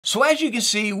So as you can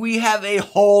see, we have a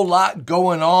whole lot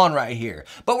going on right here,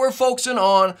 but we're focusing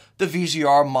on the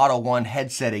VZR Model 1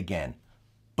 headset again,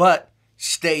 but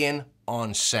staying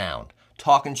on sound.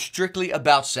 Talking strictly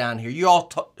about sound here. You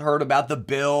all heard about the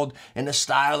build and the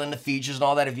style and the features and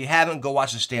all that. If you haven't, go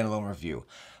watch the standalone review.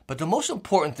 But the most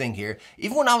important thing here,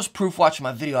 even when I was proof watching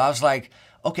my video, I was like,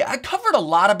 okay, I covered a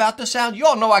lot about the sound. You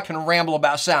all know I can ramble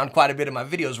about sound quite a bit in my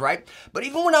videos, right? But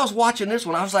even when I was watching this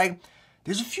one, I was like,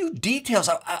 there's a few details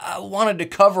I wanted to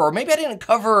cover, or maybe I didn't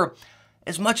cover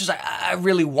as much as I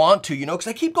really want to, you know, because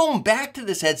I keep going back to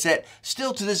this headset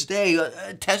still to this day,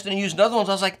 testing and using other ones.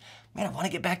 I was like, man, I want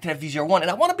to get back to that VZR 1, and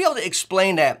I want to be able to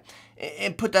explain that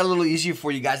and put that a little easier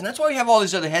for you guys. And that's why we have all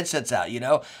these other headsets out, you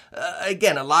know.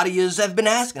 Again, a lot of you have been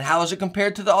asking, how is it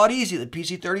compared to the Audeze, the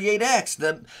PC38X,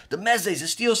 the Mezes, the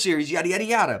Steel Series, yada, yada,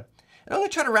 yada. And I'm going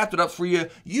to try to wrap it up for you,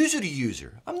 user to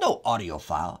user. I'm no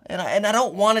audiophile, and I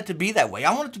don't want it to be that way.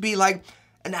 I want it to be like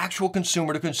an actual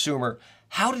consumer to consumer.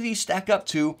 How do these stack up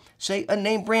to, say, a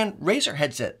name brand Razer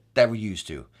headset that we're used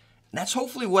to? And that's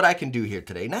hopefully what I can do here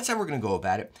today, and that's how we're going to go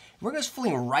about it. We're going to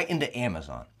fling right into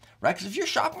Amazon, right? Because if you're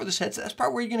shopping for this headset, that's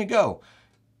probably where you're going to go.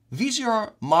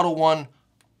 VZR Model 1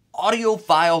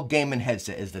 Audiophile Gaming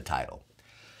Headset is the title.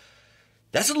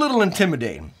 That's a little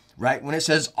intimidating, right? When it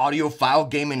says Audiophile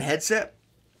Gaming Headset,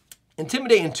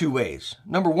 intimidating in two ways.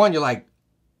 Number one, you're like,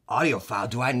 audiophile,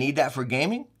 do I need that for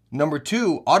gaming? Number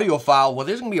two, audiophile, well,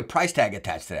 there's going to be a price tag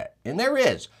attached to that. And there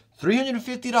is,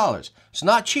 $350. It's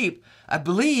not cheap. I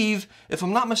believe, if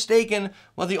I'm not mistaken,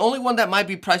 well, the only one that might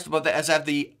be priced above that is I have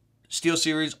the Steel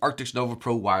Series Arctis Nova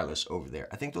Pro Wireless over there.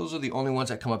 I think those are the only ones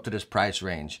that come up to this price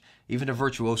range. Even the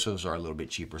Virtuosos are a little bit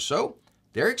cheaper. So,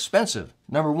 they're expensive,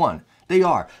 number one. They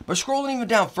are. But scrolling even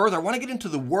down further, I want to get into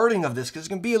the wording of this because it's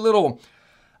going to be a little,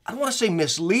 I don't want to say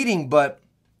misleading, but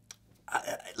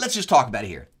let's just talk about it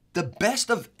here. The best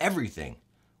of everything.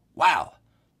 Wow.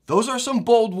 Those are some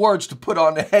bold words to put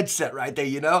on the headset right there,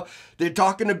 you know? They're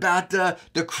talking about the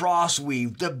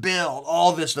crossweave, the build,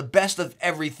 all this, the best of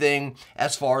everything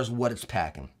as far as what it's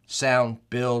packing. Sound,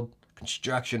 build,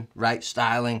 construction, right?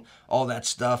 Styling, all that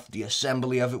stuff, the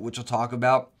assembly of it, which we'll talk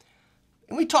about.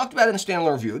 And we talked about it in a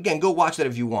standalone review. Again, go watch that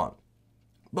if you want.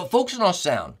 But focusing on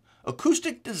sound,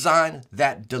 acoustic design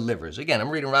that delivers. Again, I'm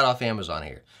reading right off Amazon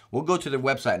here. We'll go to their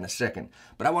website in a second,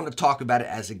 but I want to talk about it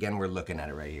as, again, we're looking at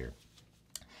it right here.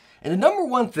 And the number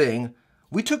one thing,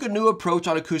 we took a new approach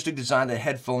on acoustic design to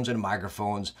headphones and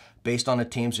microphones based on the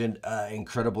team's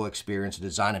incredible experience in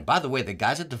design. And by the way, the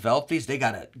guys that developed these, they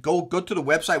got to go to the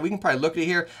website. We can probably look at it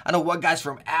here. I know what guys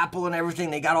from Apple and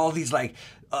everything, they got all these like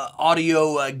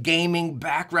audio gaming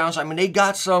backgrounds. I mean, they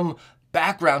got some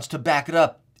backgrounds to back it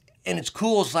up. And it's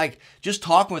cool. It's like just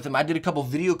talking with them. I did a couple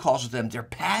video calls with them. Their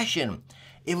passion.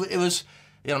 It was,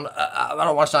 you know, I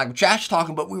don't want to sound like trash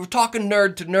talking, but we were talking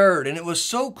nerd to nerd, and it was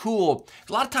so cool.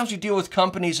 A lot of times you deal with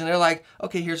companies, and they're like,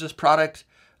 okay, here's this product.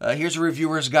 Here's a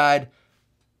reviewer's guide.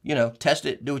 You know, test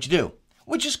it, do what you do,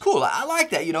 which is cool. I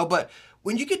like that, you know, but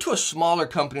when you get to a smaller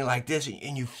company like this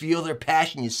and you feel their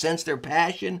passion, you sense their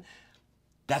passion,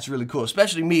 that's really cool,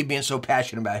 especially me being so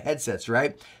passionate about headsets,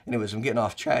 right? Anyways, I'm getting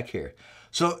off track here.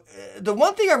 So the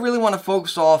one thing I really want to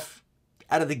focus off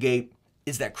out of the gate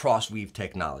is that crossweave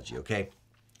technology, okay?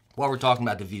 While we're talking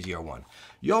about the VZR 1.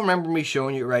 Y'all remember me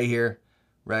showing you right here,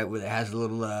 right, where it has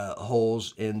little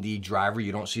holes in the driver.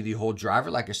 You don't see the whole driver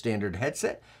like a standard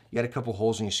headset. You got a couple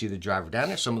holes and you see the driver down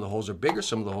there. Some of the holes are bigger,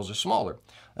 some of the holes are smaller.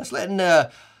 That's letting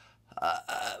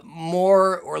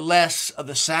more or less of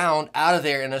the sound out of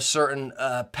there in a certain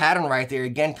pattern right there,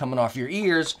 again, coming off your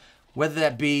ears, whether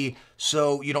that be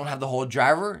so you don't have the whole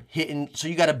driver hitting, so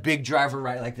you got a big driver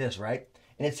right like this, right?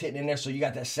 And it's hitting in there, so you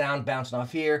got that sound bouncing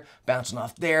off here, bouncing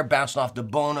off there, bouncing off the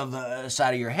bone of the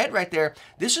side of your head right there.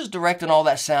 This is directing all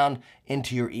that sound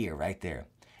into your ear right there.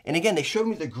 And again, they showed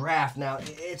me the graph. Now,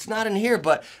 it's not in here,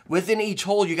 but within each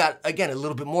hole, you got, again, a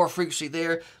little bit more frequency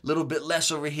there, a little bit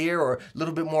less over here, or a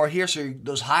little bit more here, so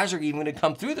those highs are even going to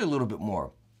come through there a little bit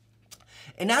more.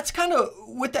 And that's kind of,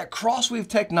 with that crossweave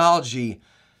technology,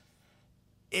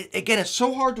 again, it's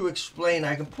so hard to explain.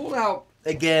 I can pull out,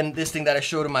 again, this thing that I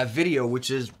showed in my video,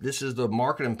 which is, this is the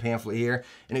marketing pamphlet here,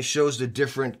 and it shows the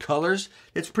different colors.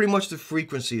 It's pretty much the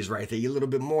frequencies right there. You a little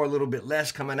bit more, a little bit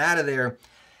less coming out of there.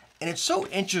 And it's so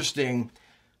interesting,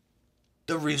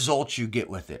 the results you get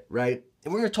with it, right?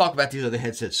 And we're going to talk about these other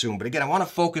headsets soon, but again, I want to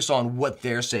focus on what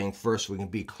they're saying first so we can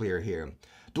be clear here.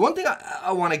 The one thing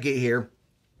I want to get here,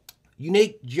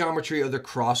 unique geometry of the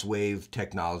crosswave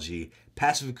technology,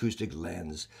 passive acoustic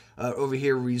lens, over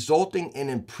here resulting in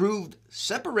improved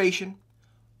separation,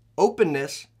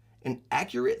 openness, and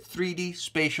accurate 3D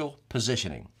spatial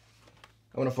positioning.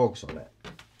 I want to focus on that.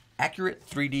 accurate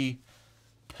 3D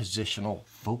positional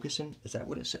focusing. Is that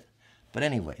what it said? But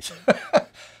anyways,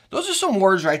 those are some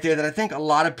words right there that I think a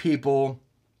lot of people,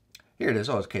 here it is,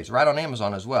 oh, okay, it's right on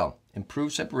Amazon as well.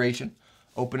 Improved separation,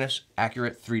 openness,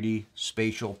 accurate 3D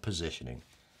spatial positioning.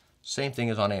 Same thing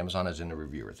as on Amazon as in the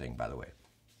reviewer thing, by the way.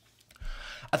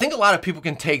 I think a lot of people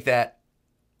can take that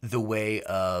the way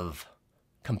of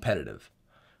competitive.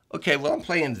 Okay, well, I'm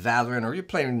playing Valorant, or you're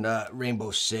playing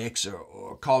Rainbow Six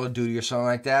or Call of Duty or something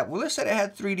like that. Well, let's say it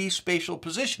had 3D spatial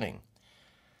positioning.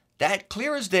 That,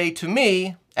 clear as day to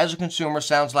me, as a consumer,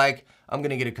 sounds like I'm going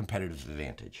to get a competitive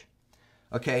advantage.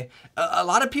 Okay, a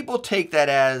lot of people take that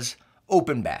as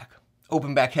open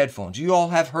back headphones. You all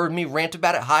have heard me rant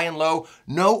about it high and low.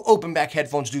 No, open back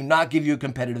headphones do not give you a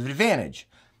competitive advantage.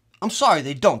 I'm sorry,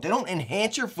 they don't. They don't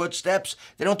enhance your footsteps.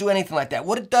 They don't do anything like that.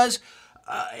 What it does,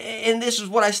 and this is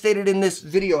what I stated in this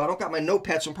video. I don't got my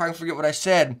notepad, so I'm probably going to forget what I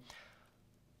said.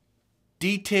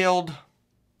 Detailed,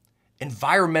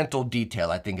 environmental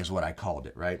detail, I think is what I called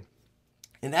it, right?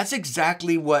 And that's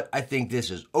exactly what I think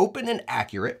this is. Open and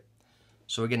accurate.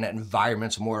 So again, that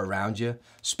environment's more around you.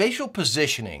 Spatial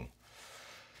positioning.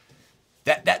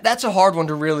 That's a hard one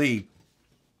to really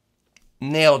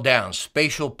nail down.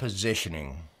 Spatial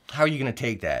positioning. How are you going to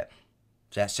take that?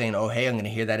 Is that saying, oh, hey, I'm going to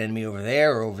hear that enemy over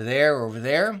there or over there or over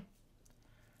there?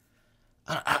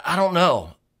 I don't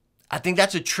know. I think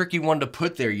that's a tricky one to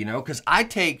put there, you know, because I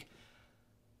take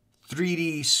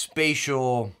 3D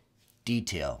spatial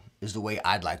detail is the way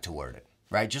I'd like to word it,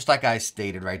 right? Just like I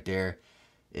stated right there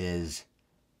is,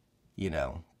 you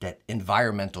know, that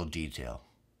environmental detail.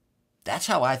 That's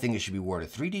how I think it should be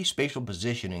worded. 3D spatial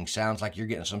positioning sounds like you're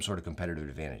getting some sort of competitive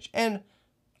advantage. And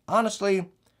honestly,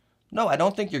 no, I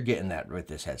don't think you're getting that with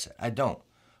this headset. I don't.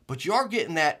 But you are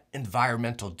getting that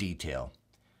environmental detail,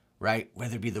 right?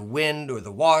 Whether it be the wind or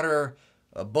the water,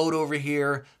 a boat over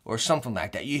here, or something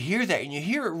like that. You hear that, and you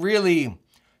hear it really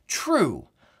true.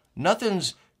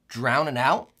 Nothing's drowning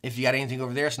out. If you got anything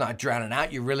over there, it's not drowning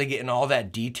out. You're really getting all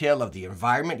that detail of the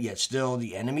environment, yet still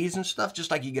the enemies and stuff, just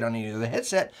like you get on any other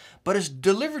headset. But it's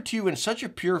delivered to you in such a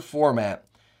pure format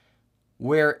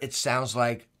where it sounds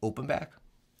like open back.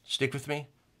 Stick with me.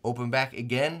 Open back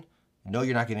again. No,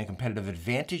 you're not getting a competitive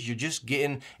advantage. You're just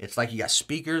getting, it's like you got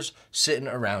speakers sitting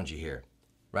around you here,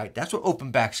 right? That's what open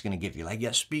back's going to give you. Like you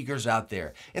got speakers out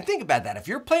there. And think about that. If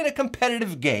you're playing a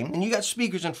competitive game and you got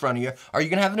speakers in front of you, are you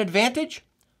going to have an advantage?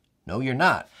 No, you're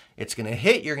not. It's going to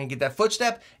hit, you're going to get that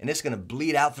footstep, and it's going to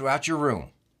bleed out throughout your room,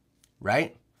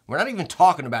 right? We're not even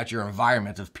talking about your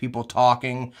environment of people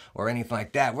talking or anything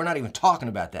like that. We're not even talking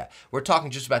about that. We're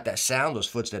talking just about that sound, those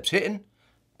footsteps hitting,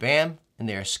 bam, and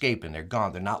they're escaping. They're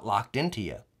gone. They're not locked into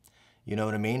you. You know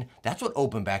what I mean? That's what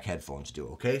open back headphones do,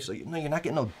 okay? So you're not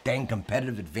getting no dang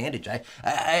competitive advantage.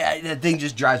 That thing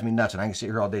just drives me nuts, and I can sit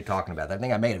here all day talking about that. I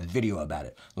think I made a video about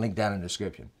it. Link down in the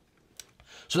description.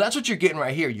 So that's what you're getting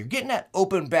right here. You're getting that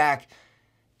open back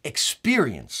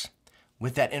experience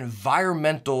with that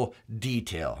environmental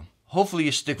detail. Hopefully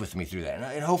you stick with me through that,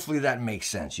 and hopefully that makes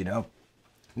sense, you know?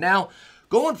 Now,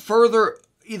 going further,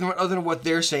 other than what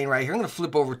they're saying right here, I'm going to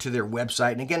flip over to their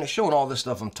website. And again, it's showing all this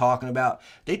stuff I'm talking about.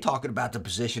 They talking about the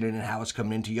positioning and how it's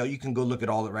coming into you. You can go look at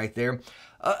all it right there.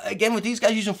 Again, with these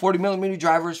guys using 40mm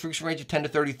drivers, frequency range of 10 to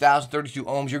 30,000, 32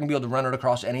 ohms, you're going to be able to run it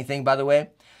across anything, by the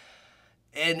way.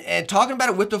 And talking about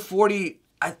it with the 40,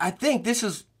 I think this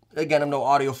is, again, I'm no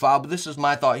audiophile, but this is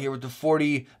my thought here with the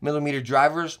 40mm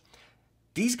drivers.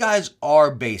 These guys are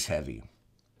bass heavy,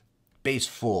 bass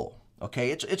full,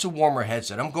 okay? It's a warmer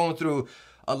headset. I'm going through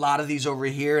a lot of these over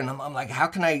here, and I'm like, how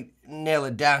can I nail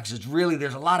it down? Because it's really,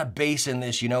 there's a lot of bass in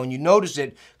this, you know, and you notice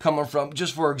it coming from,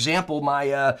 just for example,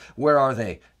 my, where are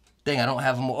they? Dang, I don't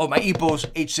have them. Oh, my EPOS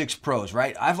H6 Pros,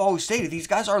 right? I've always stated these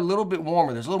guys are a little bit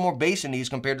warmer. There's a little more bass in these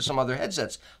compared to some other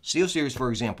headsets. SteelSeries,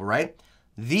 for example, right?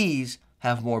 These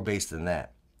have more bass than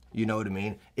that. You know what I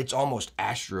mean? It's almost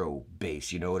Astro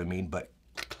bass, you know what I mean? But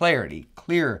clarity,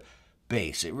 clear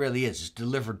bass. It really is. It's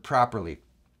delivered properly.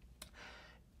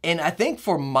 And I think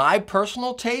for my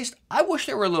personal taste, I wish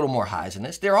there were a little more highs in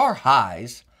this. There are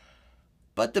highs.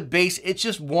 But the bass, it's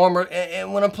just warmer.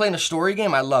 And when I'm playing a story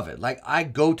game, I love it. Like, I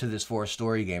go to this for a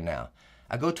story game now.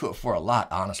 I go to it for a lot,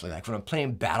 honestly. Like, when I'm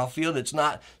playing Battlefield, it's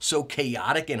not so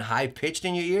chaotic and high-pitched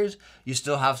in your ears. You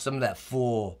still have some of that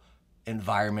full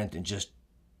environment and just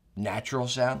natural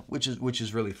sound, which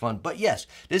is really fun. But yes,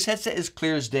 this headset is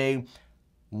clear as day,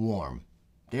 warm.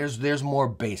 There's more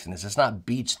bass in this. It's not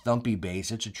Beats thumpy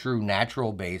bass. It's a true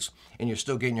natural bass, and you're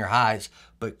still getting your highs.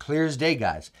 But clear as day,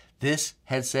 guys. This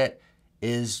headset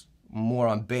is more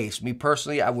on bass. Me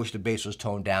personally, I wish the bass was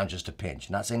toned down just a pinch.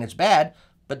 Not saying it's bad,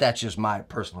 but that's just my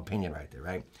personal opinion right there,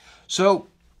 right? So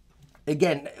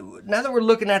again, now that we're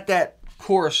looking at that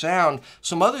core sound,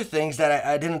 some other things that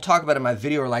I didn't talk about in my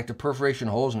video are like the perforation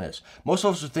holes in this. Most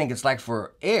folks would think it's like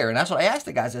for air, and that's what I asked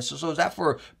the guys. So is that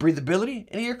for breathability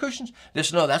in the ear cushions?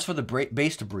 No, that's for the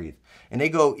bass to breathe. And they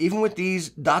go, even with these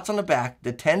dots on the back,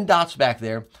 the 10 dots back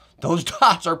there, those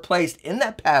dots are placed in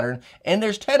that pattern, and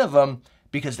there's 10 of them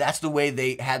because that's the way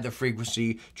they had the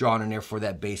frequency drawn in there for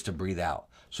that bass to breathe out.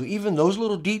 So even those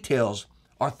little details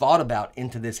are thought about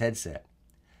into this headset.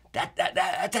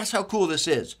 That's how cool this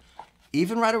is.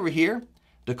 Even right over here,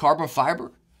 the carbon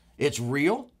fiber, it's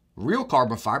real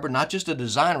carbon fiber, not just a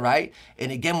design, right?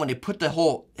 And again, when they put the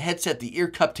whole headset, the ear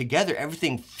cup together,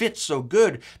 everything fits so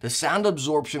good. The sound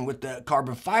absorption with the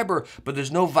carbon fiber, but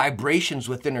there's no vibrations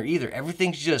within there either.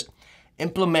 Everything's just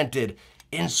implemented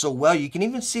in so well. You can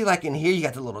even see like in here, you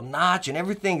got the little notch and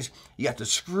everything's, you got the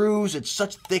screws. It's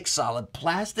such thick, solid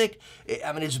plastic.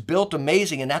 I mean, it's built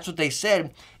amazing. And that's what they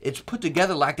said. It's put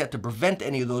together like that to prevent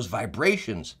any of those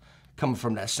vibrations coming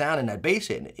from that sound and that bass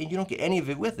hit, and you don't get any of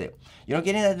it with it. You don't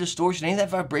get any of that distortion, any of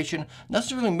that vibration.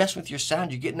 Nothing really mess with your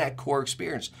sound. You're getting that core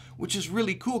experience, which is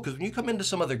really cool because when you come into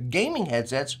some other gaming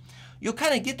headsets, you'll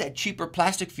kind of get that cheaper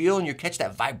plastic feel and you catch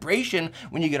that vibration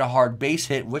when you get a hard bass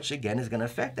hit, which again is going to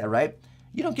affect that, right?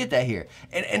 You don't get that here.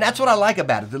 And that's what I like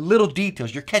about it, the little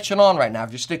details. You're catching on right now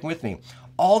if you're sticking with me.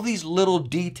 All these little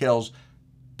details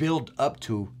build up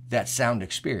to that sound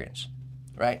experience.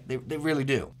 Right? They really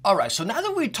do. All right, so now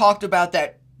that we talked about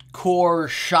that core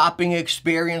shopping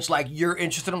experience, like you're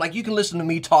interested in, like you can listen to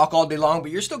me talk all day long,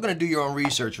 but you're still gonna do your own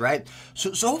research, right?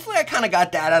 So hopefully I kind of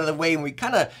got that out of the way and we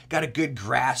kind of got a good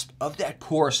grasp of that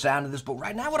core sound of this. But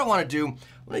right now what I wanna do, I'm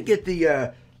gonna get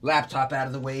the laptop out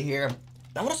of the way here.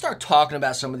 I wanna start talking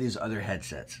about some of these other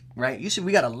headsets, right? You see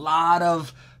we got a lot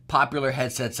of popular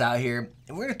headsets out here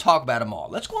and we're gonna talk about them all.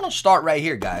 Let's go on and start right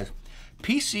here, guys.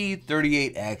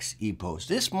 PC38X EPOS.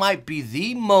 This might be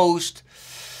the most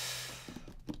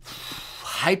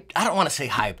hyped, I don't want to say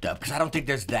hyped up because I don't think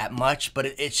there's that much, but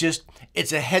it's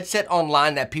a headset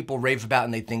online that people rave about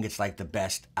and they think it's like the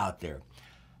best out there.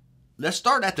 Let's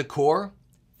start at the core.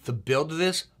 The build of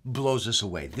this blows us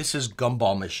away. This is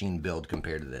gumball machine build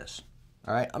compared to this.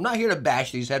 All right, I'm not here to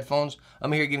bash these headphones.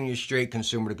 I'm here giving you straight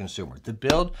consumer to consumer. The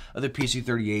build of the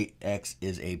PC38X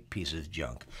is a piece of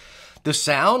junk. The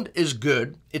sound is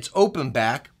good. It's open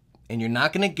back, and you're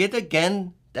not going to get,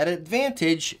 again, that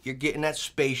advantage. You're getting that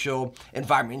spatial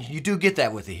environment. You do get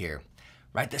that with it here,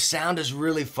 right? The sound is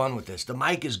really fun with this. The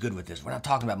mic is good with this. We're not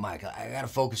talking about mic. I got to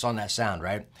focus on that sound,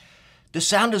 right? The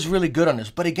sound is really good on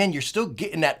this, but again, you're still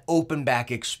getting that open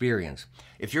back experience.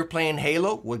 If you're playing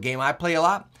Halo, what game I play a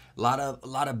lot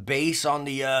of bass on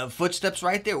the footsteps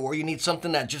right there, or you need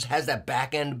something that just has that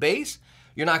back end bass,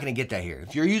 you're not going to get that here.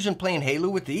 If you're playing Halo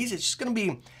with these, it's just going to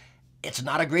be, it's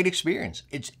not a great experience.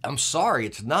 I'm sorry,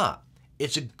 it's not.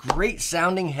 It's a great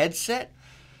sounding headset,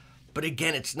 but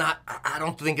again, it's not, I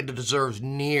don't think it deserves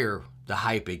near the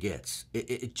hype it gets.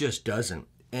 It just doesn't.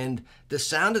 And the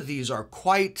sound of these are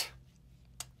quite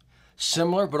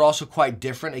similar, but also quite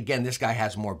different. Again, this guy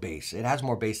has more bass. It has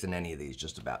more bass than any of these,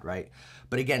 just about, right?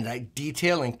 But again, that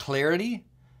detail and clarity,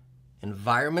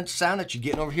 environment sound that you're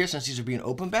getting over here, since these are being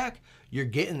open back, you're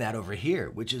getting that over here,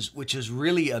 which is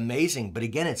really amazing. But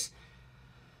again,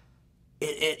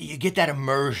 you get that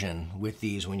immersion with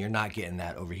these when you're not getting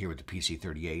that over here with the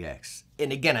PC38X.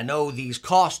 And again, I know these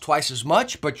cost twice as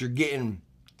much, but you're getting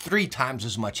 3 times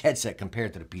as much headset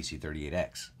compared to the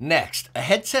PC38X. Next, a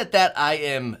headset that I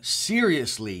am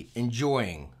seriously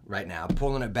enjoying right now,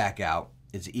 pulling it back out,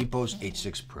 is the EPOS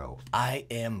H6 Pro. I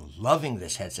am loving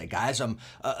this headset, guys. I'm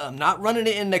not running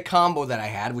it in the combo that I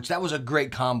had, which that was a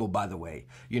great combo, by the way.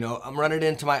 You know, I'm running it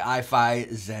into my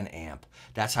iFi Zen amp.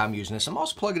 That's how I'm using this. I'm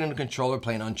also plugging in the controller,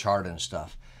 playing Uncharted and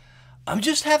stuff. I'm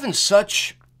just having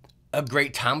such a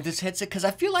great time with this headset because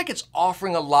I feel like it's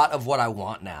offering a lot of what I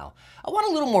want now. I want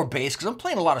a little more bass because I'm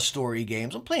playing a lot of story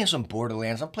games. I'm playing some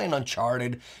Borderlands. I'm playing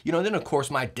Uncharted. You know, then of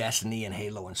course my Destiny and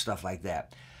Halo and stuff like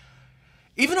that.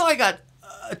 Even though I got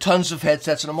tons of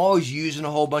headsets and I'm always using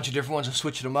a whole bunch of different ones and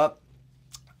switching them up,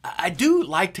 I do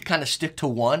like to kind of stick to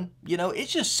one. You know,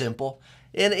 it's just simple.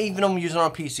 And even though I'm using it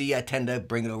on PC, I tend to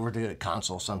bring it over to the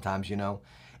console sometimes, you know.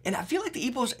 And I feel like the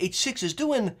EPOS H6 is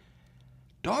doing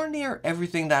darn near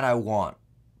everything that I want,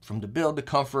 from the build to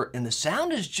comfort, and the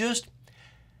sound is just,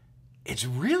 it's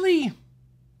really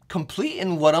complete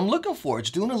in what I'm looking for. It's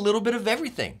doing a little bit of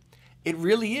everything. It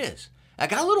really is. I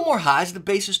got a little more highs. The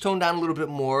bass is toned down a little bit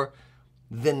more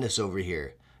than this over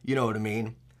here. You know what I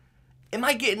mean? Am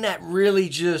I getting that really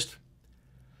just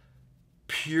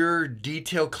pure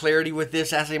detail clarity with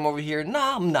this as I'm over here? No,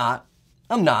 I'm not.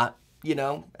 I'm not. You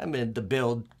know, I mean, the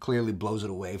build clearly blows it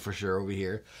away for sure over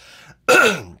here.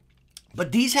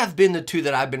 But these have been the two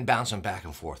that I've been bouncing back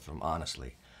and forth from,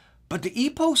 honestly. But the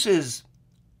EPOS is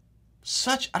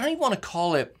such, I don't even want to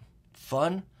call it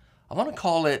fun. I want to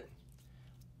call it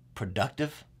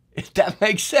productive, if that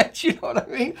makes sense. You know what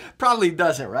I mean? Probably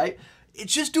doesn't, right?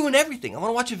 It's just doing everything. I want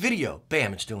to watch a video.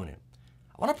 Bam, it's doing it.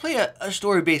 I want to play a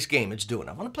story-based game. It's doing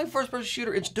it. I want to play first-person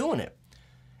shooter. It's doing it.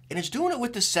 And it's doing it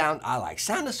with the sound I like.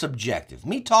 Sound is subjective.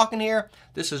 Me talking here,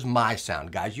 this is my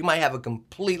sound, guys. You might have a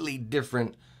completely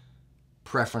different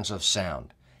preference of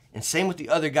sound. And same with the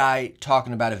other guy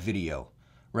talking about a video,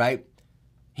 right?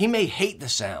 He may hate the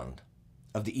sound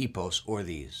of the EPOS or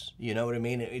these. You know what I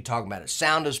mean? You're talking about it.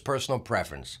 Sound is personal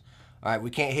preference. All right, we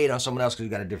can't hate on someone else because we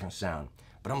got a different sound.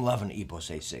 But I'm loving the EPOS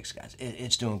A6, guys.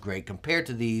 It's doing great. Compared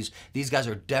to these guys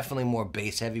are definitely more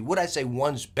bass heavy. Would I say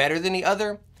one's better than the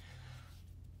other?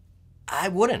 I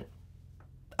wouldn't.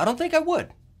 I don't think I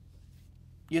would.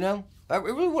 You know? I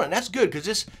really wouldn't. That's good because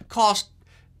this cost,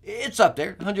 it's up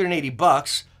there, 180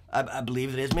 bucks. I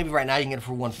believe it is. Maybe right now you can get it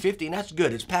for 150, and that's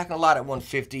good. It's packing a lot at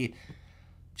 150.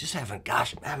 Just having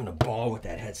a ball with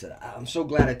that headset. I'm so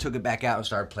glad I took it back out and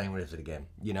started playing with it again.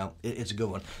 You know, it's a good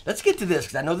one. Let's get to this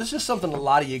because I know this is something a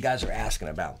lot of you guys are asking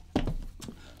about.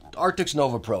 The Arctis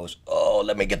Nova Pros. Oh,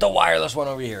 let me get the wireless one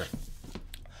over here.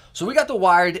 So we got the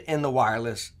wired and the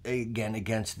wireless again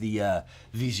against the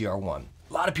VZR 1.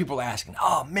 A lot of people are asking,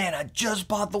 oh man, I just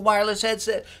bought the wireless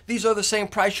headset. These are the same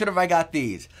price. Should have I got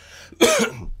these?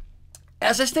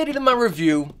 As I stated in my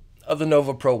review of the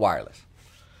Nova Pro wireless,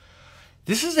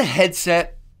 this is a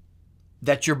headset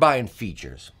that you're buying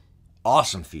features.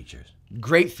 Awesome features.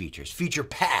 Great features. Feature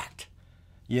packed.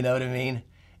 You know what I mean?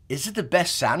 Is it the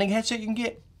best sounding headset you can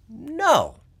get?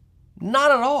 No. Not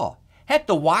at all. Heck,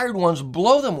 the wired ones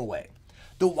blow them away.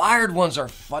 The wired ones are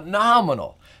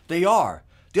phenomenal. They are.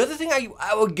 The other thing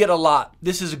I would get a lot,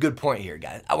 this is a good point here,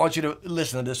 guys. I want you to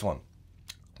listen to this one.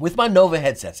 With my Nova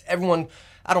headsets, everyone,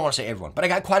 I don't want to say everyone, but I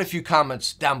got quite a few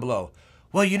comments down below.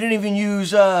 Well, you didn't even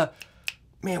use,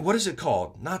 man, what is it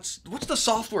called? What's the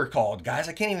software called, guys?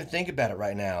 I can't even think about it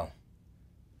right now.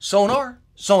 Sonar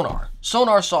software.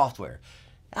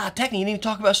 Techne, you didn't even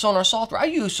talk about Sonar software. I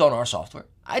use Sonar software.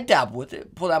 I dabble with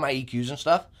it, pull out my EQs and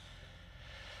stuff.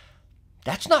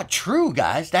 That's not true,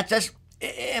 guys. That's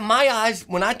in my eyes,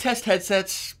 when I test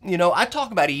headsets, you know, I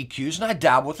talk about EQs and I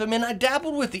dabble with them, and I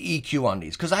dabbled with the EQ on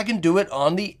these because I can do it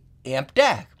on the amp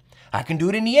DAC. I can do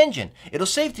it in the engine. It'll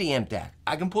save to the amp DAC.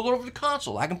 I can pull it over the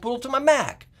console. I can pull it to my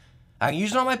Mac. I can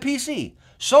use it on my PC.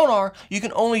 Sonar, you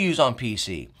can only use on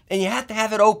PC, and you have to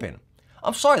have it open.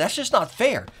 I'm sorry, that's just not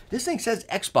fair. This thing says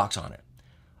Xbox on it.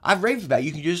 I've raved about it.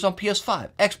 You can use it on PS5,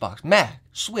 Xbox, Mac,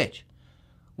 Switch.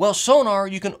 Well, Sonar,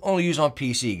 you can only use on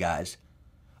PC, guys.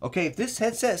 Okay, if this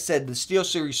headset said the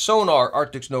SteelSeries Sonar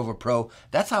Arctis Nova Pro,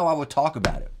 that's how I would talk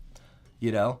about it.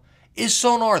 You know? Is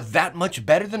Sonar that much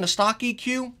better than the stock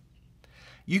EQ?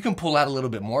 You can pull out a little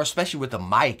bit more, especially with the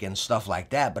mic and stuff like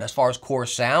that. But as far as core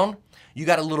sound, you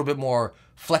got a little bit more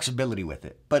flexibility with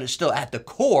it. But it's still, at the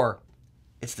core,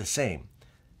 it's the same.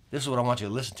 This is what I want you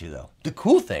to listen to, though. The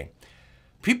cool thing,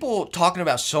 people talking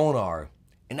about Sonar,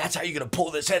 and that's how you're going to pull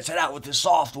this headset out with this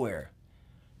software.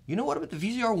 You know what about the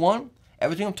VZR 1?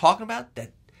 Everything I'm talking about,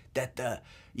 that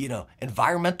you know,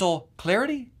 environmental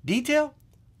clarity, detail,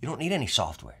 you don't need any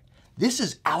software. This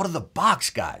is out of the box,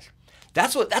 guys.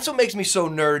 That's what makes me so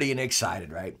nerdy and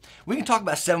excited, right? We can talk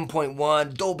about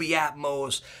 7.1, Dolby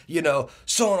Atmos, you know,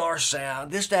 Sonar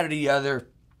sound, this, that, or the other.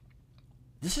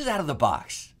 This is out of the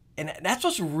box. And that's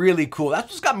what's really cool. That's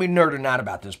what's got me nerding out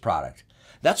about this product.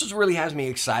 That's what really has me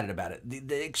excited about it.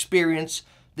 The experience,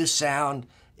 the sound,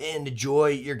 and the joy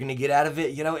you're going to get out of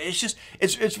it. You know, it's just,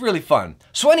 it's really fun.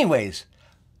 So anyways,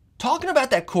 talking about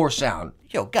that core sound,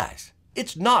 yo, guys,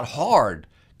 it's not hard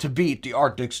to beat the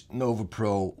Arctis Nova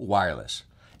Pro wireless.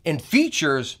 In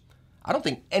features, I don't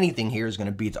think anything here is going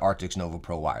to beat the Arctis Nova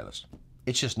Pro wireless.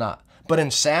 It's just not. But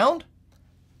in sound,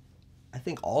 I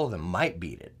think all of them might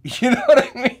beat it. You know what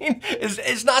I mean?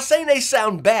 It's not saying they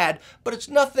sound bad, but it's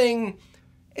nothing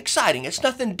exciting. It's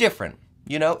nothing different.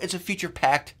 You know, it's a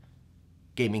feature-packed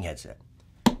gaming headset.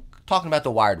 Talking about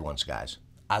the wired ones, guys.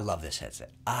 I love this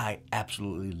headset. I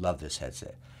absolutely love this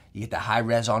headset. You get the high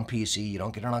res on PC. You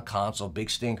don't get it on console. Big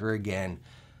stinker again.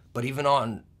 But even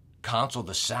on console,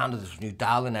 the sound of this, when you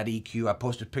dial in that EQ, I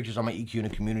posted pictures on my EQ in the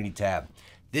community tab.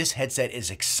 This headset is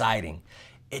exciting.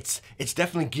 It's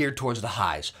definitely geared towards the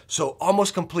highs. So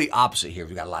almost complete opposite here.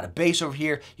 We got a lot of bass over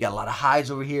here. You got a lot of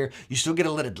highs over here. You still get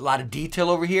a lot of detail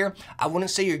over here. I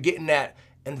wouldn't say you're getting that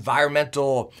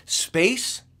environmental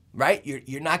space, right?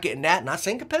 You're not getting that. Not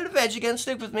saying competitive edge, again,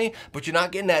 stick with me, but you're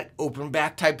not getting that open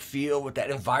back type feel with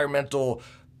that environmental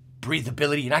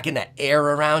breathability. You're not getting that air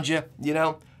around you, you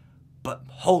know? But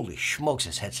holy smokes,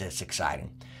 this headset's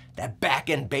exciting. That back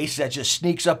end bass that just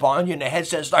sneaks up on you and the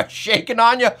headset starts shaking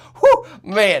on you. Whew,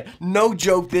 man, no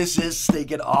joke, this is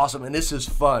stinking awesome and this is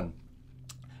fun.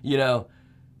 You know,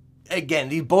 again,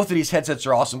 both of these headsets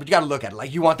are awesome, but you got to look at it.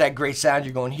 Like, you want that great sound,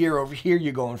 you're going here, over here,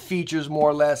 you're going features more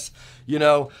or less, you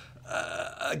know.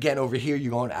 Again, over here,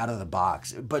 you're going out of the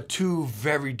box, but two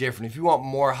very different. If you want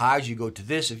more highs, you go to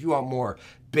this. If you want more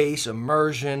bass,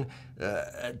 immersion,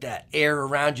 that air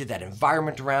around you, that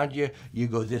environment around you, you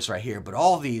go this right here. But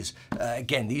all these,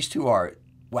 again, these two are,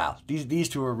 wow, these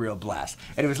two are a real blast.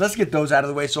 Anyways, let's get those out of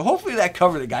the way. So hopefully that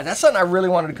covered it, guys. That's something I really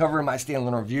wanted to cover in my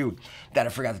standalone review that I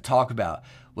forgot to talk about.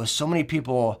 Was so many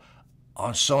people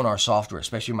on Sonar software,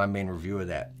 especially my main review of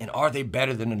that, and are they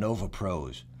better than the Nova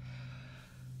Pros?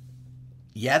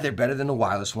 Yeah, they're better than the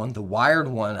wireless one. The wired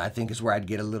one, I think, is where I'd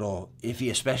get a little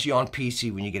iffy, especially on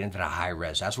PC when you get into the high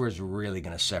res. That's where it's really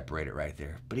going to separate it right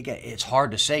there. But again, it's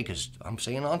hard to say because I'm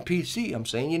saying on PC, I'm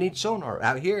saying you need Sonar.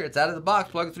 Out here, it's out of the box,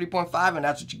 plug a 3.5, and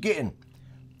that's what you're getting.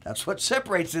 That's what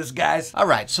separates this, guys. All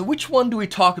right, so which one do we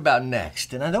talk about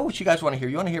next? And I know what you guys want to hear.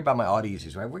 You want to hear about my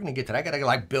Audiesies, right? We're going to get to that. I got to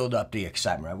like build up the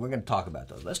excitement, right? We're going to talk about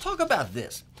those. Let's talk about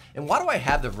this. And why do I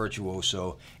have the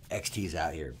Virtuoso XTs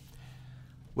out here?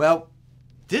 Well,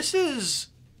 this is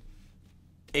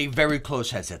a very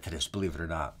close headset to this, believe it or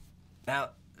not. Now,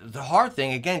 the hard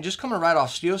thing, again, just coming right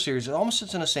off SteelSeries, it almost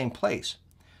sits in the same place.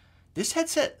 This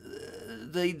headset,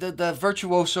 the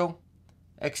Virtuoso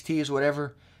XTs,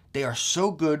 whatever, they are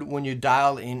so good when you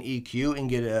dial in EQ and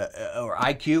get or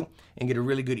IQ and get a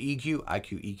really good EQ,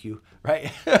 EQ,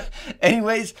 right?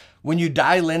 Anyways, when you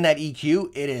dial in that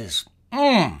EQ, it is,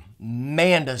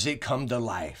 man, does it come to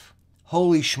life.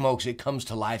 Holy smokes, it comes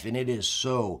to life, and it is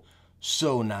so,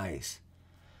 so nice.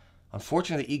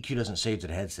 Unfortunately, the EQ doesn't save to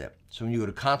the headset. So when you go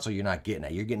to console, you're not getting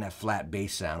that. You're getting that flat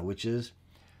bass sound, which is,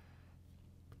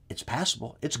 it's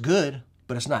passable. It's good,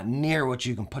 but it's not near what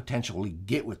you can potentially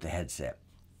get with the headset.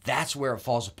 That's where it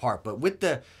falls apart. But with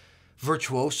the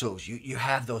Virtuosos, you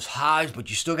have those highs, but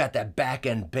you still got that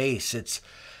back-end bass.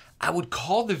 I would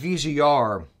call the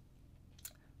VZR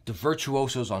the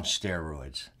Virtuosos on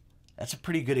steroids. That's a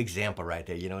pretty good example right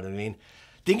there, you know what I mean?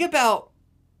 Think about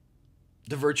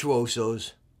the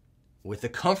Virtuosos with the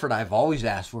comfort I've always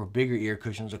asked for, bigger ear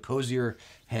cushions, a cozier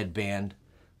headband,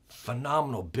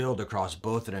 phenomenal build across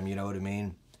both of them, you know what I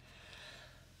mean?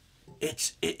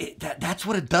 That's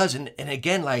what it does, and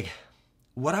again, like,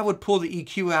 what I would pull the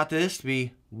EQ out to this to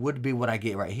be would be what I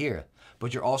get right here,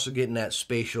 but you're also getting that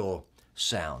spatial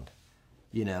sound,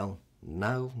 you know?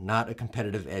 No, not a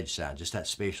competitive edge sound, just that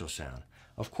spatial sound.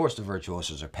 Of course, the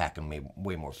Virtuosos are packing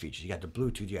way more features. You got the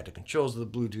Bluetooth, you got the controls of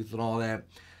the Bluetooth and all that.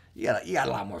 You got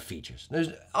a lot more features. There's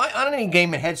on any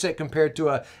gaming headset compared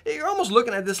to you're almost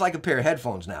looking at this like a pair of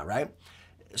headphones now, right?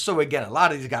 So again, a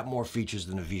lot of these got more features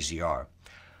than the VZR.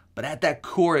 But at that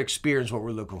core experience, what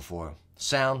we're looking for,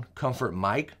 sound, comfort,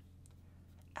 mic,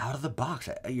 out of the box.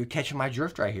 You're catching my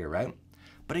drift right here, right?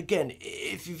 But again,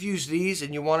 if you've used these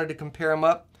and you wanted to compare them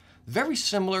up, very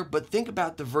similar, but think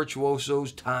about the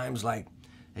Virtuosos times like,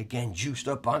 again, juiced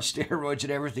up on steroids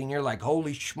and everything. You're like,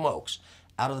 holy smokes,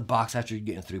 out of the box after you're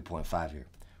getting 3.5 here.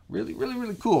 Really, really,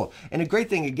 really cool. And the great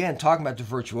thing, again, talking about the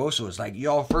Virtuoso is like,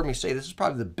 y'all have heard me say, this is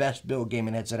probably the best build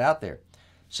gaming headset out there.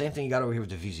 Same thing you got over here with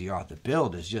the VZR. The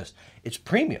build is just, it's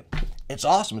premium. It's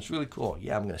awesome. It's really cool.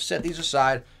 Yeah, I'm going to set these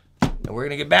aside, and we're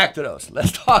going to get back to those.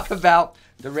 Let's talk about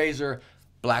the Razer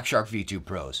Black Shark V2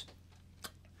 Pros.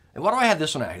 And why do I have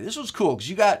this one out here? This one's cool because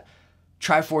you got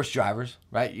Triforce drivers,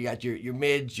 right? You got your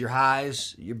mids, your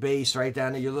highs, your bass, right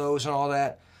down to your lows and all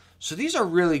that. So these are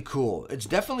really cool. It's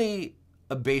definitely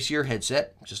a bassier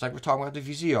headset, just like we're talking about the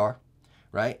VZR,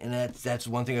 right? And that's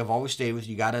one thing I've always stayed with.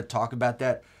 You got to talk about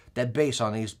that bass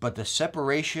on these, but the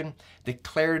separation, the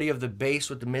clarity of the bass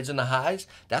with the mids and the highs,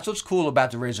 that's what's cool about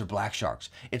the Razer Black Sharks.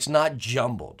 It's not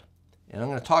jumbled. And I'm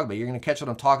going to talk about it. You're going to catch what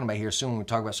I'm talking about here soon when we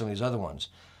talk about some of these other ones.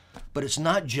 But it's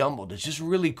not jumbled. It's just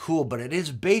really cool, but it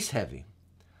is bass heavy,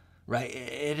 right?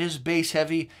 It is bass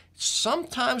heavy.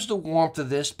 Sometimes the warmth of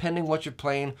this, depending what you're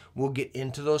playing, will get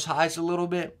into those highs a little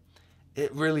bit.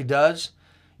 It really does.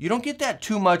 You don't get that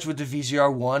too much with the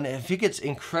VZR 1. If it gets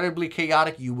incredibly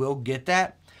chaotic, you will get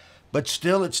that. But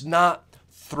still, it's not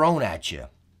thrown at you,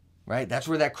 right? That's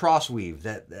where that cross weave,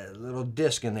 that little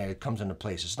disc in there comes into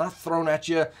place. It's not thrown at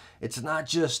you. It's not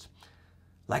just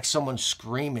like someone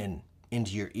screaming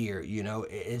into your ear, you know?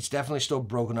 It's definitely still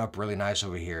broken up really nice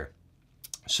over here.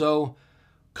 So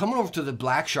coming over to the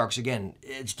Black Sharks, again,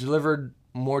 it's delivered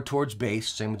more towards bass,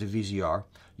 same with the VZR.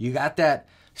 You got that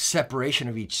separation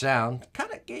of each sound.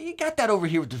 You got that over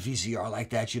here with the VZR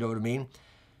like that, you know what I mean?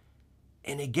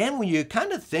 And again, when you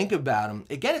kind of think about them,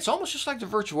 again, it's almost just like the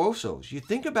Virtuosos. You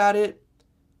think about it,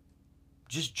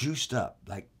 just juiced up,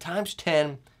 like times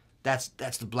 10. That's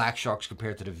the Black Sharks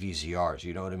compared to the VZRs.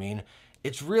 You know what I mean?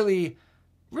 It's really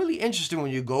interesting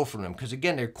when you go from them because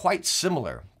again, they're quite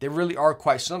similar. They really are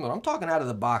quite similar. I'm talking out of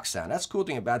the box sound. That's the cool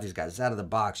thing about these guys. It's out of the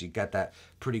box. You got that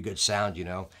pretty good sound, you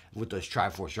know, with those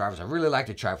Triforce drivers. I really like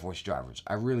the Triforce drivers.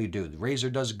 I really do. The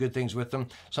Razor does good things with them.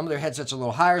 Some of their headsets are a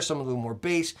little higher, some a little more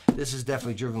bass. This is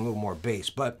definitely driven a little more bass,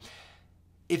 but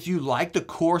if you like the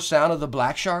core sound of the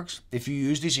Black Sharks, if you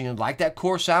use these and you like that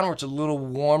core sound where it's a little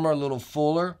warmer, a little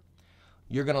fuller,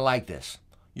 you're going to like this.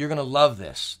 You're going to love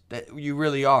this. You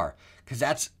really are. Because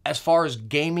that's, as far as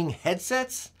gaming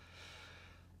headsets,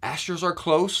 Astros are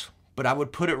close, but I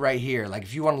would put it right here. Like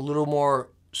if you want a little more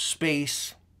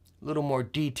space, a little more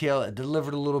detail, it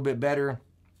delivered a little bit better,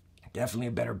 definitely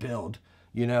a better build,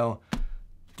 you know.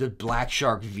 The Black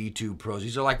Shark V2 Pros.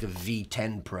 These are like the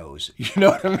V10 Pros. You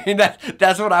know what I mean?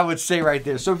 That's what I would say right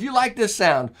there. So if you like this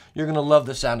sound, you're going to love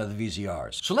the sound of the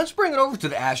VZRs. So let's bring it over to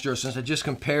the Astro since I just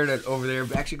compared it over there.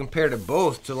 I actually compared it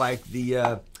both to like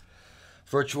the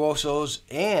Virtuosos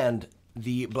and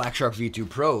the Black Shark V2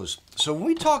 Pros. So when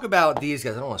we talk about these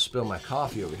guys, I don't want to spill my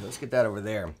coffee over here. Let's get that over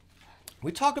there.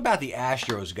 We talk about the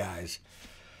Astros, guys.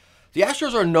 The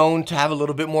Astros are known to have a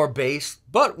little bit more bass,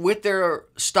 but with their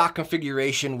stock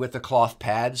configuration with the cloth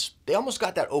pads, they almost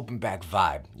got that open back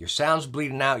vibe. Your sound's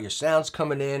bleeding out, your sound's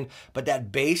coming in, but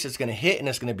that bass is going to hit and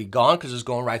it's going to be gone because it's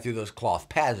going right through those cloth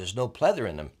pads. There's no pleather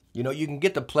in them. You know, you can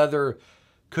get the pleather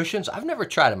cushions. I've never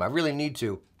tried them. I really need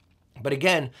to. But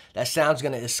again, that sound's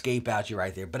going to escape out you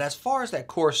right there. But as far as that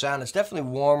core sound, it's definitely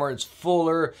warmer. It's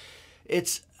fuller.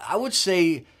 I would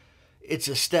say, it's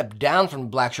a step down from the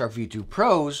Black Shark V2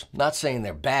 Pros. Not saying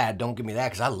they're bad, don't give me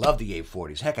that, because I love the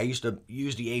 840s. Heck, I used to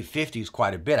use the 850s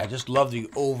quite a bit. I just love the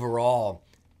overall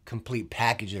complete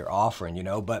package they're offering, you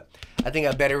know. But I think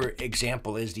a better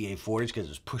example is the 840s because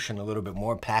it's pushing a little bit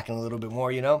more, packing a little bit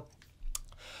more, you know.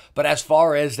 But as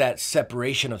far as that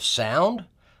separation of sound,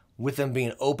 with them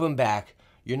being open back,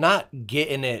 you're not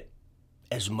getting it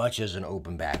as much as an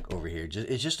open back over here.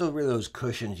 It's just really those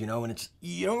cushions, you know, and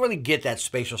you don't really get that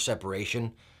spatial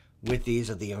separation with these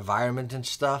of the environment and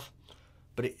stuff.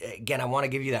 But again, I want to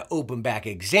give you that open back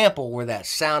example where that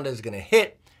sound is going to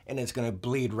hit and it's going to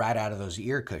bleed right out of those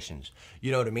ear cushions.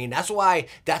 You know what I mean?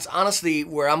 That's honestly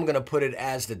where I'm going to put it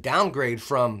as the downgrade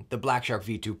from the Black Shark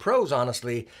V2 Pros,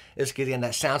 honestly, is because again,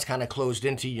 that sound's kind of closed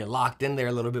into you, locked in there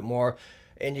a little bit more,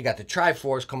 and you got the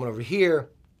Triforce coming over here.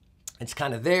 It's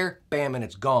kind of there, bam, and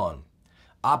it's gone.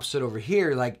 Opposite over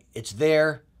here, like it's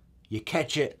there, you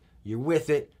catch it, you're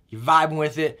with it, you're vibing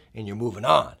with it, and you're moving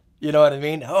on. You know what I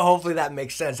mean? Hopefully that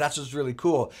makes sense. That's what's really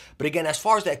cool. But again, as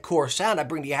far as that core sound, I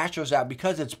bring the Astros out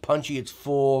because it's punchy, it's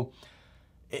full.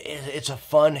 It's a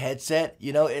fun headset,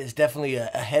 you know, it's definitely a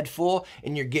head full,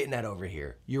 and you're getting that over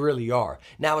here. You really are.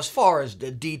 Now, as far as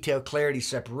the detail, clarity,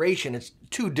 separation, it's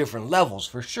two different levels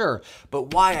for sure.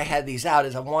 But why I had these out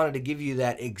is I wanted to give you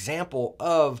that example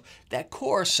of that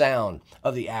core sound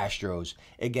of the Astros.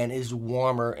 Again, is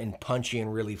warmer and punchy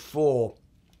and really full.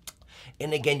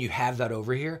 And again, you have that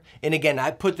over here. And again,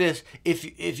 I put this,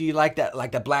 if you like that,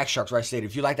 like the Black Sharks, where I stated,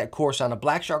 if you like that core sound of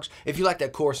Black Sharks, if you like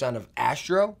that core sound of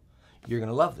Astro, you're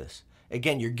going to love this.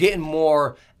 Again, you're getting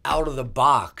more out of the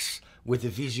box with the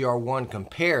VZR1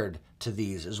 compared to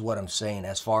these, is what I'm saying,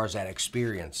 as far as that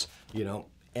experience, you know.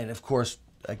 And of course,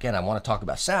 again, I want to talk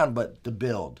about sound, but the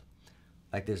build.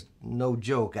 Like, there's no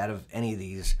joke out of any of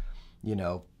these, you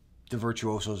know. The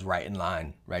Virtuoso's right in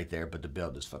line right there, but the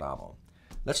build is phenomenal.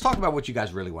 Let's talk about what you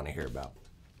guys really want to hear about.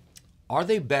 Are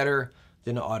they better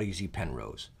than the Audeze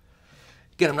Penrose?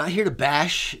 Again, I'm not here to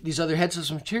bash these other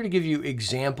headsets. I'm here to give you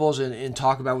examples and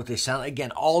talk about what they sound like. Again,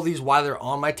 all these, why they're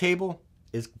on my table,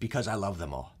 is because I love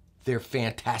them all. They're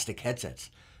fantastic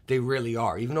headsets. They really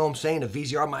are. Even though I'm saying a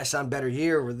VZR might sound better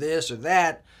here or this or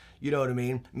that, you know what I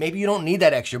mean? Maybe you don't need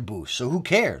that extra boost, so who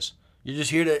cares? You're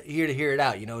just here to hear it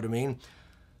out, you know what I mean?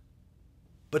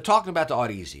 But talking about the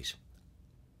Audezes,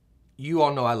 you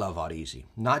all know I love Audeze.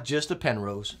 Not just the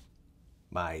Penrose,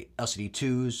 my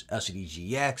LCD2s,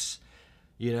 LCD-GX,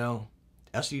 you know,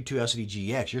 LCD2,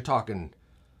 LCD-GX, you're talking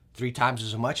 3 times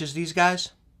as much as these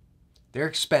guys. They're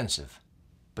expensive,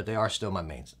 but they are still my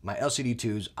mains. My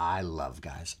LCD2s, I love,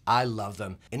 guys. I love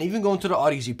them. And even going to the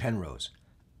Audeze Penrose,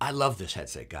 I love this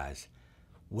headset, guys.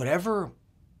 Whatever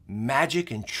magic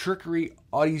and trickery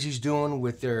Audeze's doing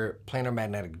with their planar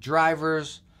magnetic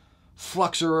drivers,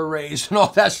 fluxer arrays, and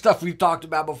all that stuff we've talked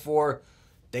about before,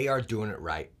 They are doing it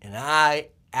right. And I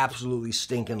absolutely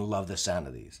stinking love the sound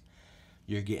of these.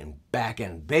 You're getting back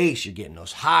end bass, you're getting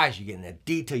those highs, you're getting that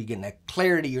detail, you're getting that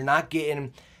clarity. You're not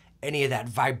getting any of that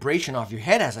vibration off your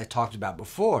head, as I talked about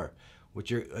before, which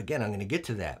you're, again, I'm going to get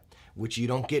to that, which you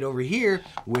don't get over here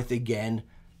with, again,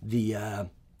 the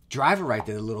driver right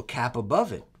there, the little cap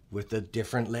above it, with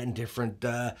the letting different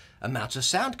amounts of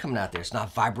sound coming out there. It's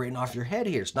not vibrating off your head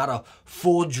here. It's not a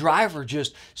full driver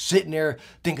just sitting there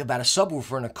thinking about a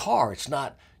subwoofer in a car. It's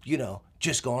not, you know,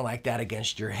 just going like that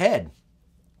against your head.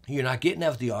 You're not getting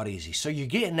that with the Audeze. So you're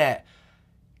getting that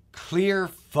clear,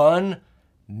 fun,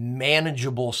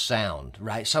 manageable sound,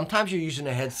 right? Sometimes you're using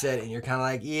a headset and you're kind of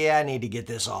like, yeah, I need to get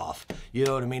this off. You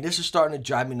know what I mean? This is starting to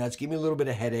drive me nuts, give me a little bit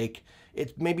of headache.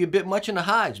 It's maybe a bit much in the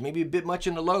highs, maybe a bit much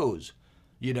in the lows,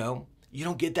 you know? You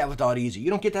don't get that with Audeze. You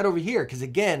don't get that over here because,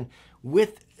 again,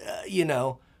 with, you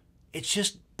know, it's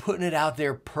just putting it out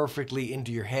there perfectly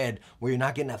into your head where you're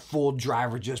not getting that full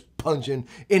driver just punching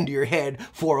into your head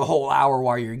for a whole hour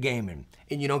while you're gaming.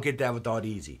 And you don't get that with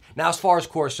Audeze. Now, as far as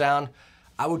core sound,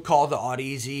 I would call the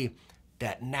Audeze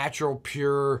that natural,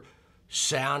 pure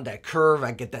sound, that curve.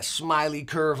 I get that smiley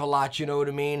curve a lot, you know what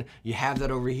I mean? You have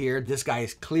that over here. This guy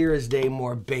is clear as day,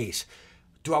 more bass.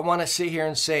 Do I want to sit here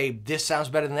and say this sounds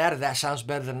better than that or that sounds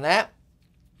better than that?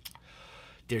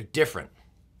 They're different.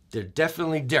 They're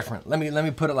definitely different. Let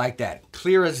me put it like that.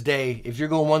 Clear as day. If you're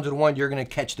going 1-to-1, you're going to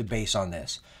catch the bass on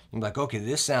this. You're like, okay,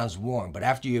 this sounds warm. But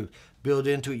after you build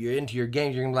into it, you're into your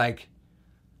game, you're going to be like,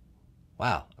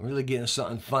 wow, I'm really getting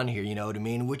something fun here, you know what I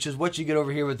mean? Which is what you get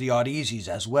over here with the Audezes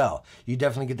as well. You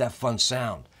definitely get that fun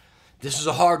sound. This is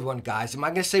a hard one, guys. Am I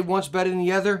going to say one's better than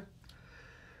the other?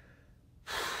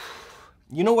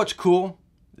 You know what's cool?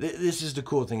 This is the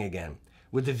cool thing again.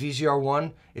 With the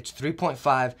VZR1, it's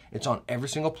 3.5. It's on every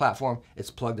single platform.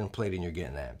 It's plugged and played and you're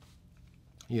getting that.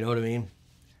 You know what I mean?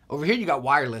 Over here, you got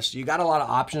wireless. You got a lot of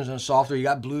options and software. You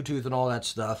got Bluetooth and all that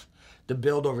stuff. The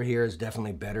build over here is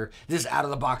definitely better. This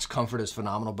out-of-the-box comfort is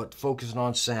phenomenal, but focusing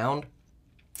on sound,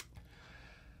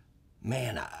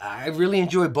 man, I really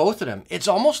enjoy both of them. It's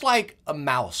almost like a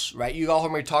mouse, right? You all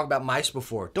heard me talk about mice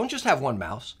before. Don't just have one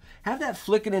mouse. Have that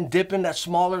flicking and dipping, that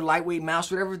smaller, lightweight mouse,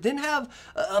 whatever. Then have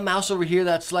a mouse over here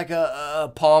that's like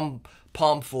a palm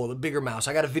full, a bigger mouse.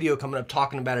 I got a video coming up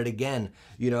talking about it again,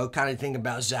 you know, kind of thinking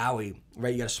about Zowie,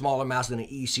 right? You got a smaller mouse than an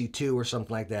EC2 or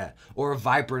something like that, or a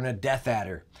Viper and a Death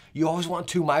Adder. You always want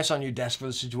two mice on your desk for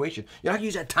the situation. You're not gonna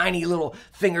use that tiny little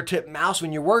fingertip mouse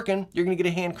when you're working. You're gonna get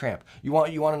a hand cramp. You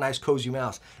want a nice cozy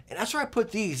mouse. And that's where I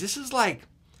put these. This is like,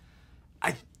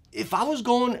 if I was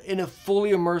going in a fully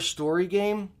immersed story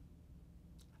game,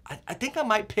 I think I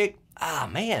might pick,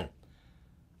 man.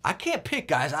 I can't pick,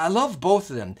 guys. I love both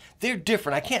of them. They're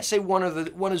different. I can't say one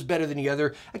is better than the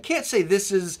other. I can't say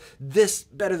this is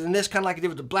better than this, kind of like I did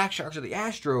with the Black Sharks or the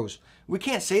Astros. We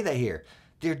can't say that here.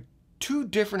 They're two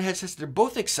different headsets. They're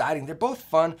both exciting. They're both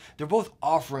fun. They're both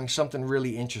offering something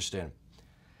really interesting.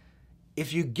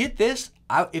 If you get this,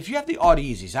 if you have the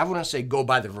Audezes, I wouldn't say go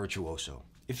buy the Virtuoso.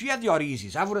 If you have the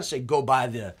Audezes, I wouldn't say go buy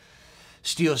the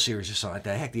Steel Series or something like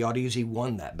that. Heck, the Audeze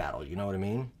won that battle. You know what I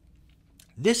mean?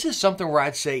 This is something where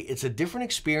I'd say it's a different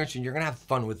experience and you're going to have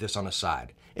fun with this on the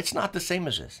side. It's not the same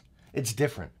as this. It's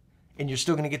different. And you're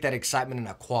still going to get that excitement and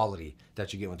that quality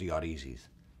that you get with the Audezes.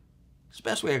 It's the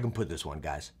best way I can put this one,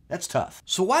 guys. That's tough.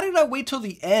 So why did I wait till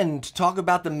the end to talk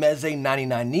about the Meze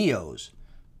 99 Neos?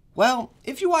 Well,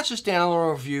 if you watch the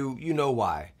standalone review, you know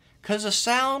why. Because the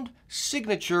sound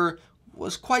signature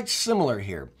was quite similar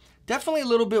here. Definitely a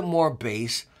little bit more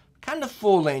bass, kind of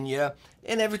full in you,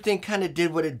 and everything kind of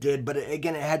did what it did, but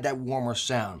again, it had that warmer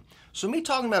sound. So me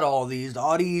talking about all these, the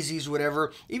Audezes,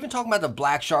 whatever, even talking about the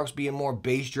Black Sharks being more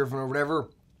bass-driven or whatever,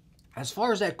 as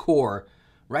far as that core,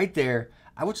 right there,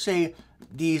 I would say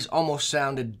these almost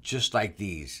sounded just like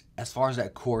these, as far as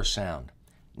that core sound.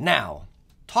 Now,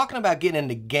 talking about getting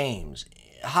into games,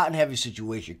 hot and heavy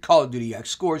situation, Call of Duty, you got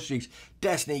score streaks,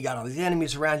 Destiny, you got all these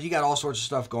enemies around you, you got all sorts of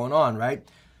stuff going on, right?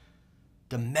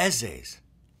 The Mezes,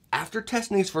 after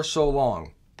testing these for so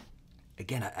long,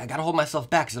 again, I got to hold myself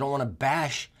back because I don't want to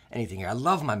bash anything here. I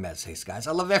love my Mezes, guys.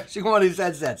 I love every single one of these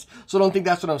headsets, so don't think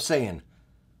that's what I'm saying.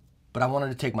 But I wanted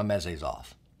to take my Mezes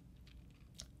off.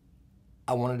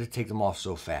 I wanted to take them off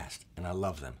so fast, and I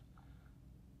love them.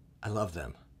 I love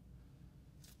them.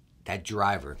 That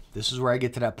driver, this is where I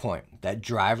get to that point. That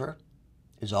driver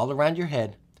is all around your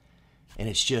head, and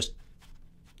it's just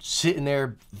sitting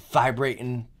there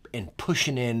vibrating and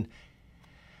pushing in,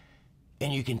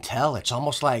 and you can tell it's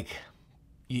almost like,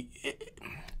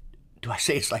 do I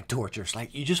say it's like torture? It's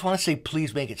like you just want to say,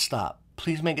 please make it stop.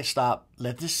 Please make it stop.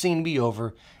 Let this scene be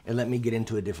over, and let me get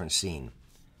into a different scene.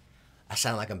 I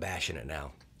sound like I'm bashing it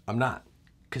now. I'm not,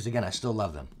 because again, I still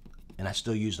love them and I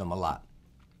still use them a lot.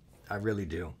 I really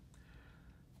do.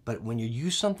 But when you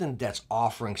use something that's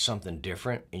offering something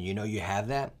different and you know you have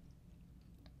that,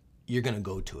 you're going to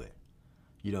go to it.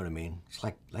 You know what I mean? It's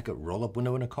like a roll-up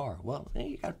window in a car. Well,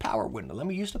 you got a power window. Let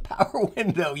me use the power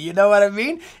window. You know what I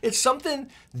mean? It's something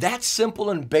that simple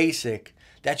and basic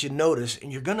that you notice, and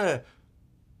you're going to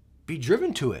be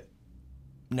driven to it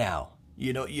now.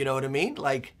 You know what I mean?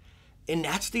 Like, and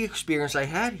that's the experience I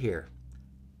had here.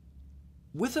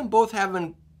 With them both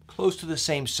having close to the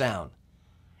same sound,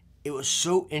 it was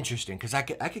so interesting because I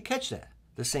could catch that,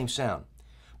 the same sound.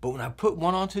 But when I put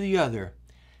one onto the other,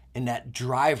 and that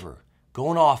driver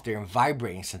going off there and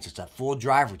vibrating, since it's a full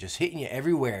driver just hitting you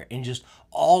everywhere and just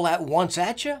all at once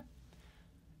at you,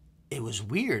 it was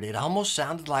weird. It almost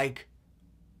sounded like,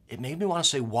 it made me want to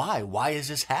say, why? Why is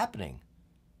this happening?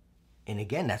 And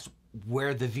again, that's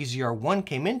where the VZR1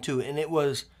 came into, and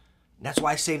that's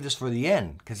why I saved this for the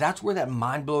end, because that's where that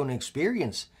mind-blowing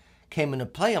experience came into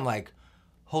play. I'm like,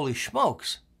 holy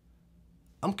smokes,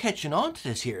 I'm catching on to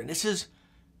this here. And this is,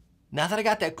 now that I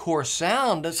got that core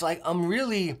sound, it's like I'm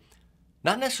really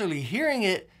not necessarily hearing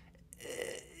it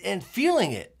and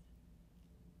feeling it.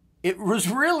 It was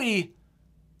really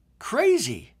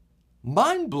crazy,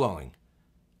 mind-blowing.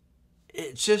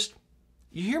 It's just,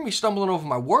 you hear me stumbling over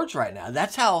my words right now.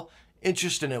 That's how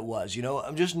interesting it was, you know.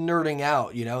 I'm just nerding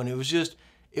out, you know, and it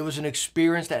was an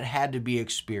experience that had to be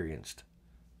experienced.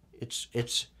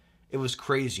 It was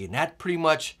crazy. And that pretty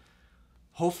much,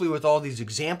 hopefully with all these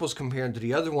examples compared to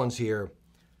the other ones here,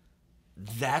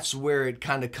 that's where it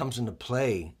kind of comes into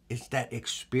play. It's that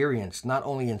experience, not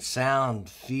only in sound,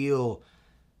 feel,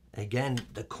 again,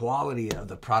 the quality of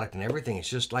the product and everything. It's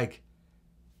just like,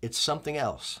 it's something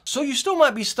else. So you still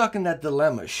might be stuck in that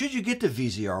dilemma. Should you get the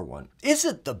VZR1? Is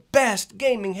it the best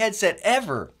gaming headset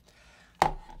ever?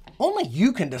 Only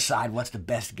you can decide what's the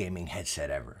best gaming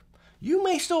headset ever. You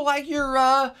may still like your,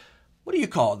 what do you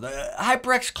call it? The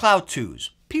HyperX Cloud 2s.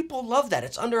 People love that.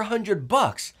 It's under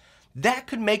 $100. That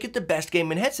could make it the best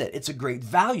gaming headset. It's a great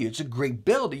value. It's a great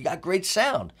build. You got great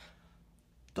sound.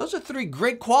 Those are 3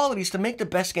 great qualities to make the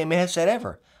best gaming headset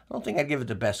ever. I don't think I'd give it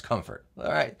the best comfort.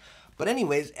 All right. But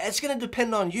anyways, it's going to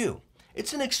depend on you.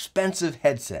 It's an expensive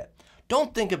headset.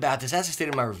 Don't think about this, as I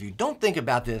stated in my review, don't think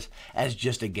about this as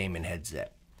just a gaming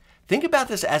headset. Think about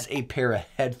this as a pair of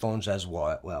headphones as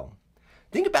well.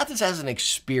 Think about this as an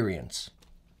experience,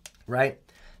 right?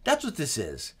 That's what this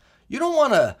is. You don't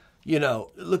want to, you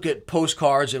know, look at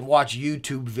postcards and watch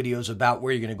YouTube videos about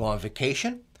where you're going to go on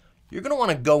vacation. You're going to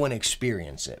want to go and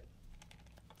experience it.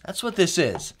 That's what this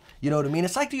is. You know what I mean?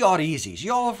 It's like the Audezys.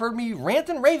 You all have heard me rant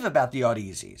and rave about the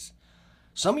Audezys.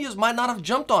 Some of you might not have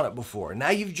jumped on it before. Now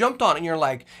you've jumped on it and you're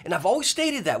like, and I've always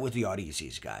stated that with the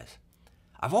Audezys, guys.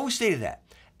 I've always stated that.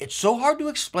 It's so hard to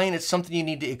explain. It's something you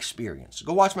need to experience.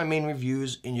 Go watch my main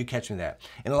reviews and you catch me that.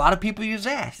 And a lot of people use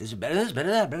ask, is it better than this, better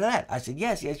than that, better than that? I said,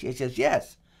 yes, yes, yes, yes,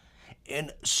 yes.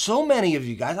 And so many of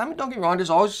you guys, I mean, don't get me wrong,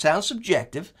 this always sounds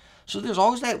subjective. So there's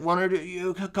always that one or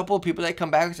two, a couple of people that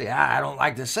come back and say, I don't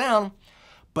like the sound.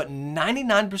 But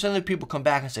 99% of the people come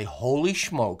back and say, holy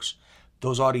smokes,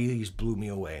 those Audezys blew me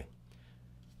away.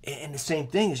 And the same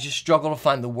thing is just struggle to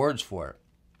find the words for it.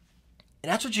 And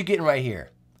that's what you're getting right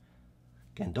here.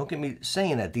 Again, don't get me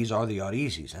saying that these are the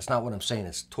Audezys. That's not what I'm saying.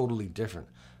 It's totally different.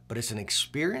 But it's an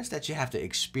experience that you have to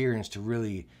experience to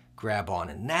really grab on.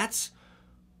 And that's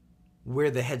where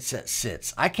the headset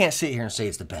sits. I can't sit here and say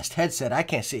it's the best headset. I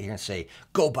can't sit here and say,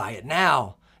 go buy it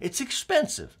now. It's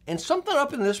expensive. And something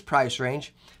up in this price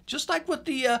range, just like with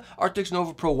the Arctis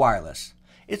Nova Pro Wireless,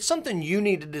 it's something you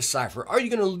need to decipher. Are you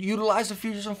going to utilize the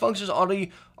features and functions on the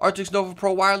Arctis Nova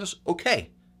Pro Wireless? Okay,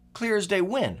 clear as day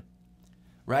win,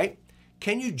 right?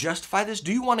 Can you justify this?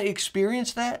 Do you want to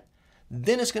experience that?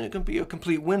 Then it's going to be a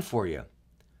complete win for you.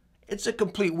 It's a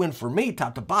complete win for me,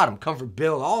 top to bottom, comfort,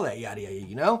 build, all that yada yada,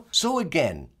 you know? So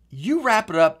again, you wrap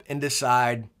it up and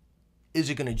decide, is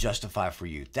it going to justify for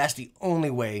you? That's the only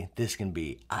way this can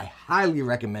be. I highly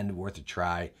recommend it, worth a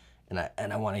try, and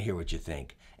I want to hear what you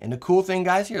think. And the cool thing,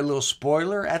 guys, here, a little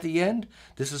spoiler at the end.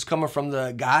 This is coming from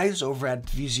the guys over at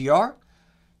VZR.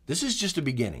 This is just the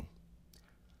beginning.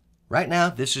 Right now,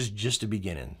 this is just the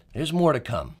beginning. There's more to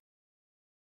come.